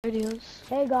videos.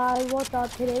 Hey guys, what's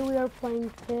up? Today we are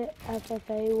playing Pit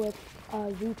FFA with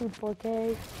Z-Tube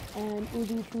 4K and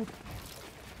Uzi Tube.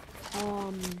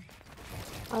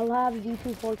 I'll have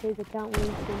Z-Tube 4K's account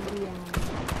linked in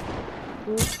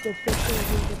the description of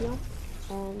this video.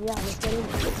 And yeah, let's get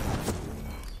into it.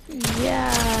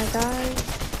 Yeah, guys.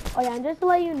 Oh yeah, and just to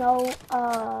let you know,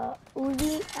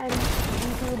 Uzi and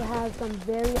Z-Tube have some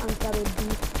very unsettled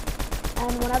beef.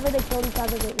 And whenever they kill each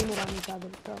other, they emote on each other,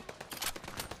 so.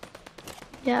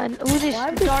 Yeah, and Uzi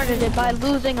started it by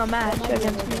losing a match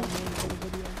against me.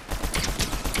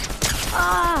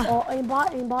 Ah! Oh,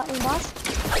 aimbot.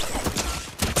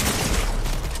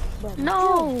 Bro,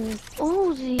 no!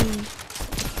 Uzi!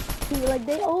 See, like,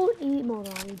 they all emote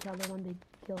on each other when they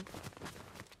kill.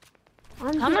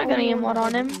 I'm not gonna emote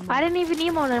on him. I didn't even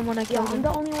emote on him when I killed him. I'm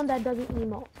the only one that doesn't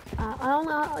emote. I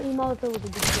only emote if it was a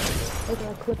good kill. Like,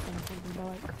 a clip or something, but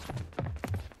like...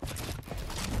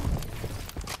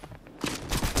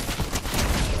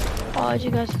 Oh, did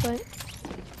you guys fight?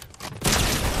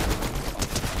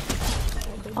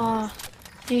 Ah,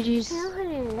 GG's.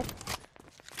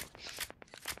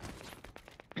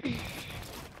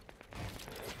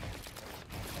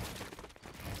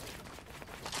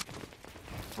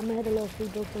 I'm gonna hit a little free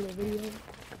go for the video.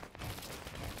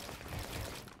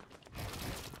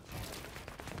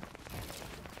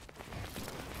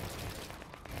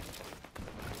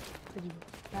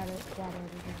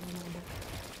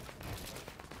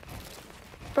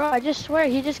 Bro, I just swear,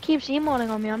 he just keeps emoting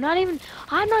on me. I'm not even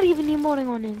emoting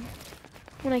on him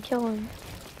when I kill him.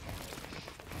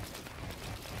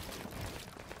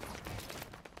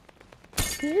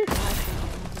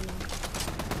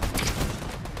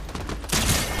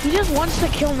 He just wants to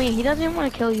kill me. He doesn't even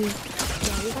want to kill you. Yeah,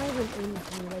 he's not even aiming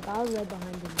for me. Like, I was right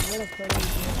behind him. I would have killed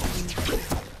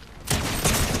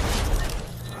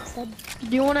him.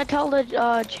 Do you want to tell the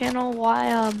channel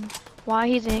why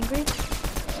he's angry?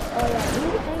 Oh yeah, he's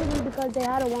angry because they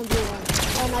had a 1v1,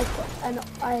 and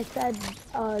I said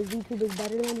Z-Tube is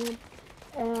better than him,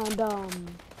 and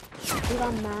he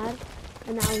got mad,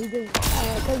 and now he just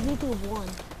cause Z-Tube won,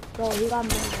 so he got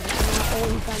mad, and now all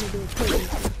he's trying to do is kill me.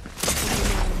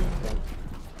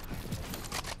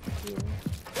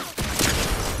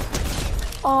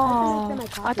 Oh,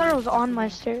 I thought it was on my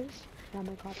stairs. Yeah,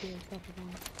 my copy and stuff is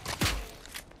on.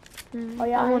 Oh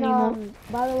yeah, and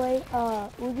by the way,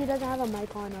 Uzi doesn't have a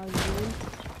mic on Zoom.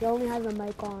 He only has a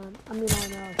mic on, I mean on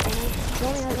channel. He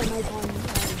only has a mic on Zoom.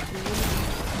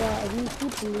 But if he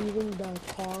keeps leaving the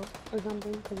call or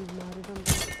something, because he's mad or something,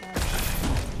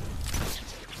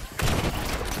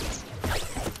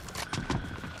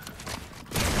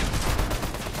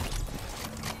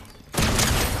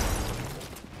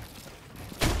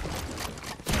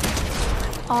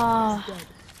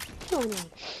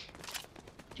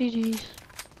 GG's.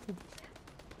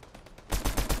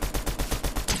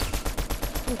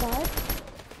 Inside?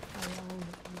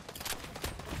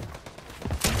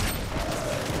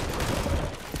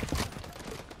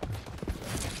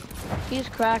 He's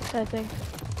cracked, I think.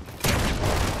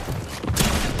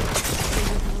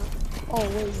 Oh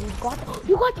wait,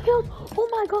 you got killed! Oh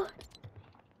my god!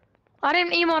 I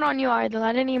didn't emote on you either.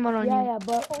 I didn't emote on you. Yeah,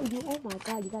 but oh my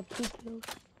god, you got 2 kills.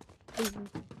 Oh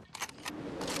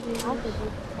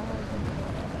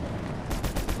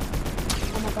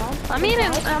my god. I'm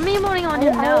emoting on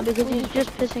him now because he's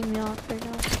just pissing me off right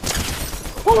now.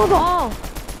 Oh my god! Oh,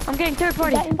 I'm getting third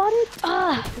party. Is that inbounded?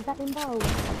 Ah! Is that inbound?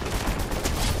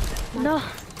 No.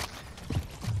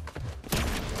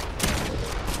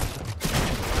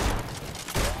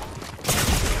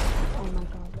 Oh my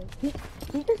god, like,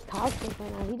 he's just toxic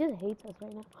right now. He just hates us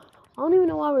right now. I don't even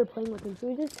know why we're playing with him. Should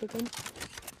we just kick him?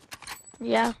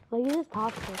 Yeah. Like, he's just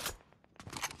toxic.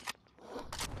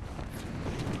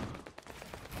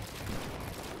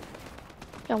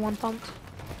 Got one pump.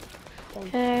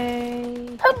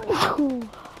 Hey.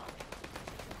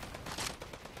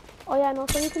 Oh yeah, no,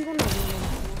 so you can send my name.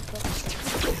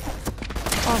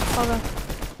 Oh,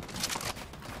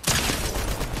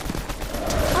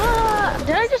 okay.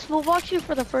 Did I just watch you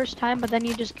for the first time, but then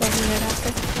you just killed me right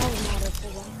after?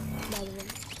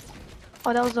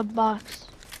 Oh, that was a box.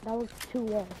 That was 2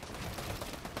 walls.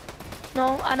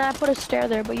 No, and I put a stair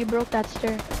there, but you broke that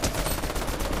stair.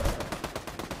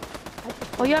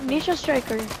 Oh, you have Nisha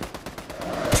Striker.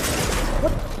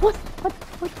 What?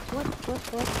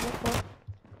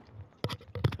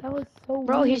 That was so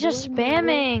Bro, weird. he's just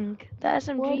spamming the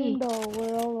SMG. What in the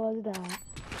world was that?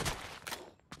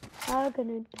 How can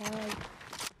it die?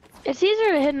 It's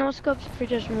easier to hit no scopes if you're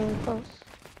just really close.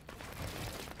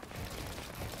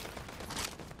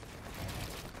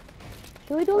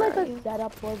 Should we do like a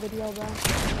setup for video, bro? I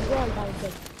feel like that was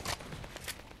good.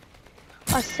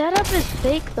 A setup is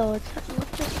fake though. It's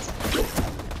just.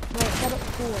 No, setup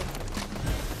 4.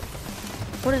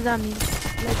 What does that mean?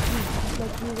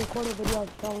 Like you record a video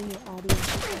showing your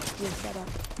audience your setup.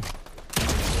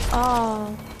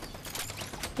 Oh.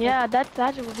 Yeah,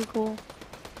 that would be cool.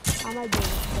 I might do it.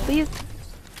 But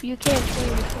you can't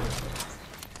show it.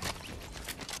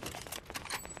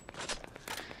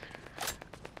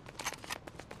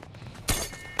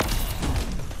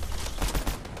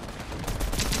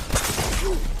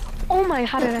 Oh my,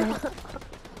 how did I?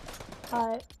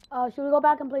 Alright, should we go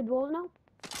back and play duels now?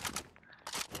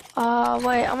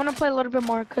 Wait, I'm gonna play a little bit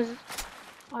more because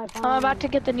Alright, I'm about to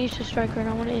get the Nisha striker and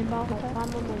I want to inbound with that.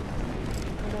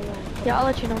 Yeah, I'll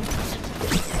let you know.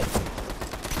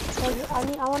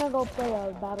 I want to go play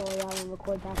a battle royale and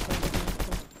record that for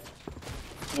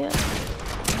Yeah.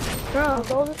 Bro.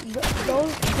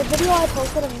 The video I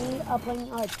posted of me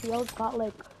playing Trios got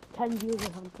like 10 views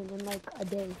or something in like a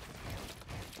day.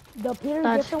 The Peter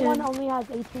Griffin one only has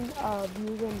 18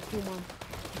 views in 2 months.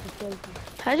 Which is crazy.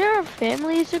 Has your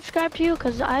family subscribed to you?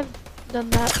 Cause I've done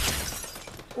that.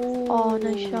 Ooh. Oh,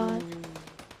 nice shot.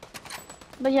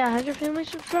 But yeah, has your family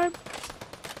subscribed?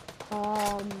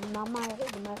 Not my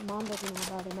mom doesn't know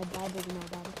about it. My dad doesn't know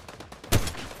about it.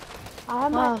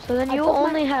 Wow, so then you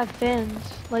only have fans,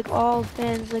 like all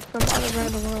fans, like from all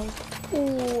around the world.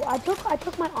 Ooh, I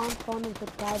took my aunt's phone and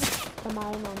subscribed to my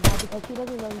mom and dad because she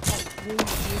doesn't really use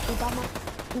YouTube that much.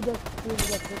 She just really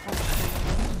gets her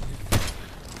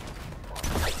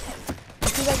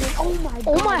She doesn't. Oh my god.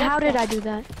 Oh my, how did I do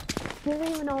that? She doesn't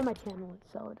even know what my channel is,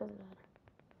 so it doesn't matter.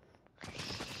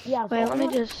 Yeah. Wait, let me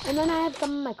just. And then I have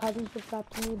some of my cousins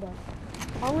subscribed to me, but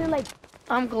only like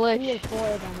I'm 3 or glitched. 4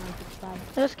 of them are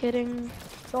subscribed. Just kidding.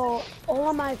 So all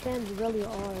of my fans really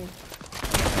are like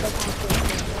actual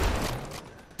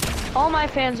fans. All my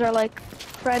fans are like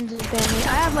friends and family.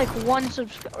 I have like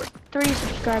 3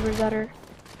 subscribers that are.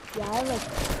 Yeah, I have like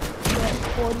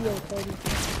 40 or 30.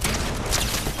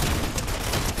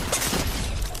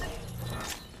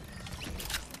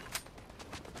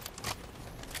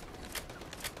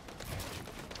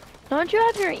 Don't you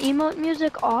have your emote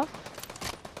music off?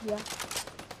 Yeah.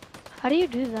 How do you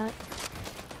do that?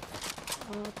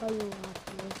 I'll tell you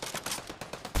afterwards.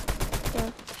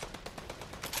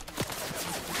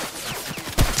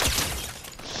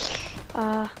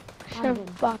 Yeah. Should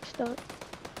have boxed up.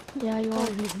 Yeah, you are.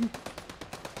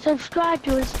 Subscribe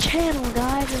to his channel,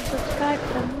 guys, and subscribe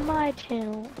to my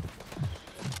channel.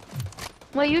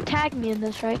 Well, you tagged me in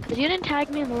this, right? Because you didn't tag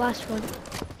me in the last one.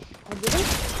 I didn't?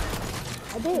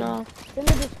 I did. No. It's in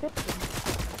the description.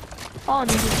 Oh, in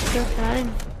the description. I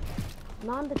didn't.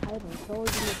 Not in the title. It's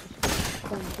always in the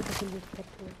description. People can just check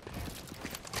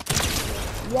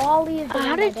it. Wally is the one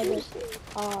How did that you did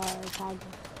tag us.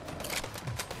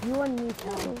 You and me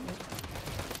tagged it.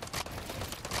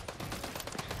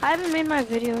 I haven't made my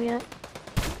video yet.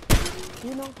 Do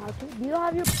you know how to? Do you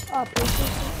have your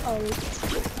PlayStation or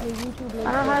YouTube link? I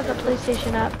don't have the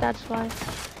PlayStation app, that's why.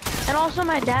 And also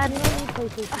my dad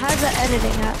has an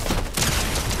editing app.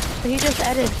 So he just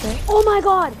edits it. Oh my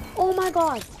god! Oh my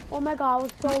god! Oh my god, I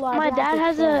was so loud. My dad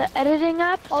has an editing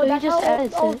app, so he just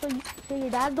edits it. So your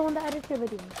dad's the one that edits your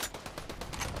videos?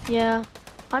 Yeah.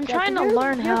 I'm trying to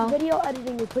learn how. Your video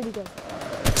editing is pretty good.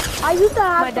 I used to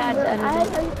have my dad's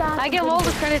editing. I give all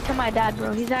the credit to my dad,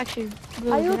 bro. He's actually really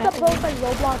good. I used to post like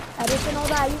Roblox edits and all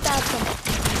that. I used to have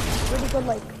some really good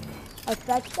like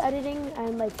effects editing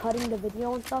and like cutting the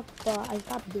video and stuff, but I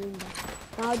stopped doing that.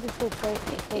 Now I just go post.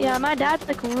 Yeah, my dad's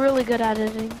like really good at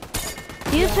editing.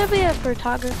 He used to be a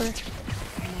photographer. Nice.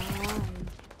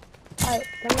 Alright,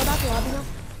 can I go back to the lobby now?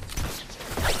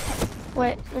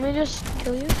 Wait, let me just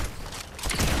kill you.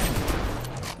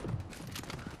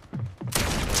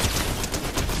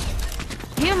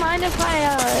 Do you mind if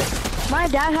my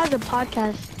dad has a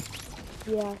podcast.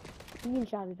 Yeah, you can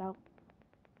shout it out.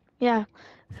 Yeah.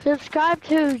 Subscribe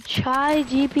to Chai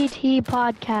GPT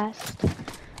Podcast.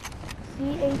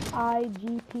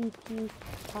 CHIGPT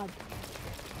Podcast.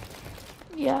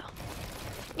 Yeah.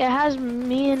 It has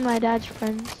me and my dad's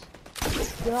friends.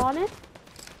 You're on it?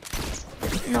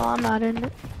 No, I'm not in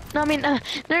it. No, I mean, no,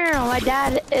 my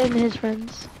dad and his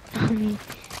friends. Me.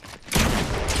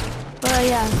 But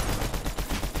yeah.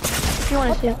 If you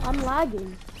want to see it. I'm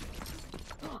lagging.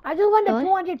 I just went to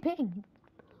 200 ping.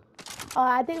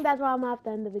 I think that's why I'm gonna have to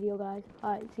end the video, guys.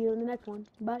 Alright, see you in the next one.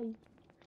 Bye.